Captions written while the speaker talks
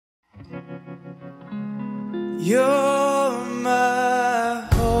You're my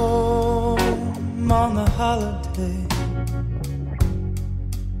home on the holiday.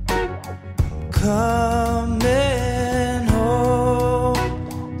 Coming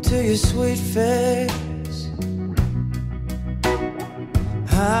home to your sweet face.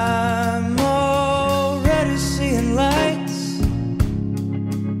 I'm already seeing lights,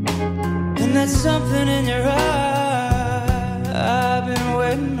 and that's something in your eye I've been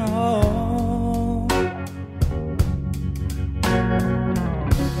waiting on.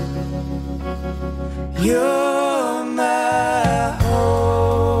 You're my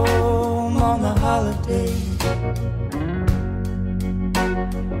home on the holiday.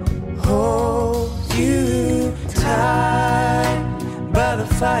 Hold you tight by the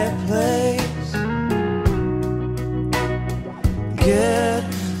fireplace. Get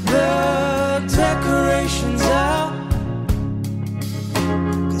the decorations out,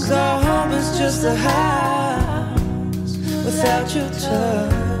 'cause our home is just a house without your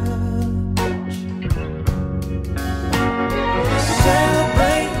touch.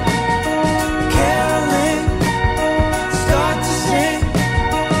 Celebrate, caroling, start to sing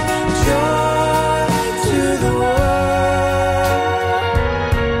joy to the world.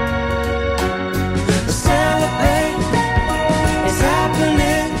 Celebrate, it's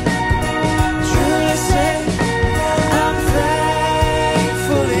happening. Truly say, I'm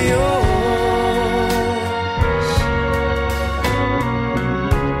thankfully yours.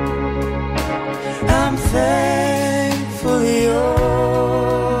 I'm thankfully yours.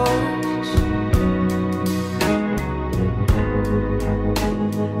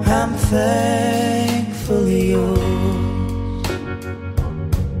 I'm thankfully yours.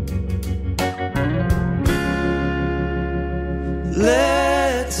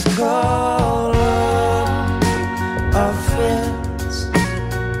 Let's call up our friends.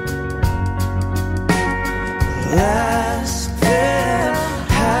 Ask them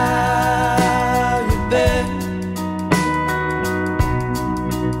how you've been.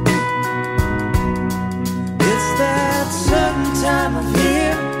 It's that certain time of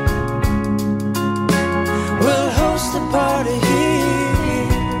year. We'll host a party here.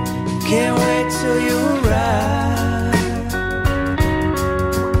 Can't wait till you arrive.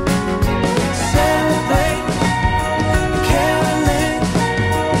 Celebrate, caroling,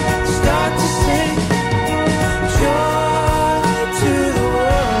 start to sing joy to the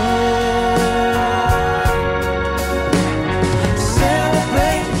world.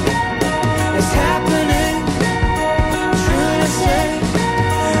 Celebrate, it's happening. Truly say,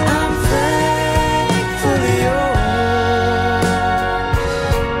 I'm thankfully yours.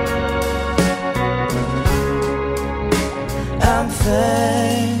 I'm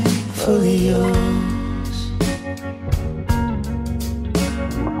thankfully yours.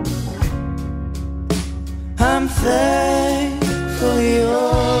 I'm thankfully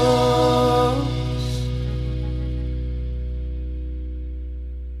yours.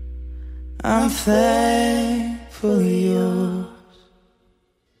 I'm thankfully yours.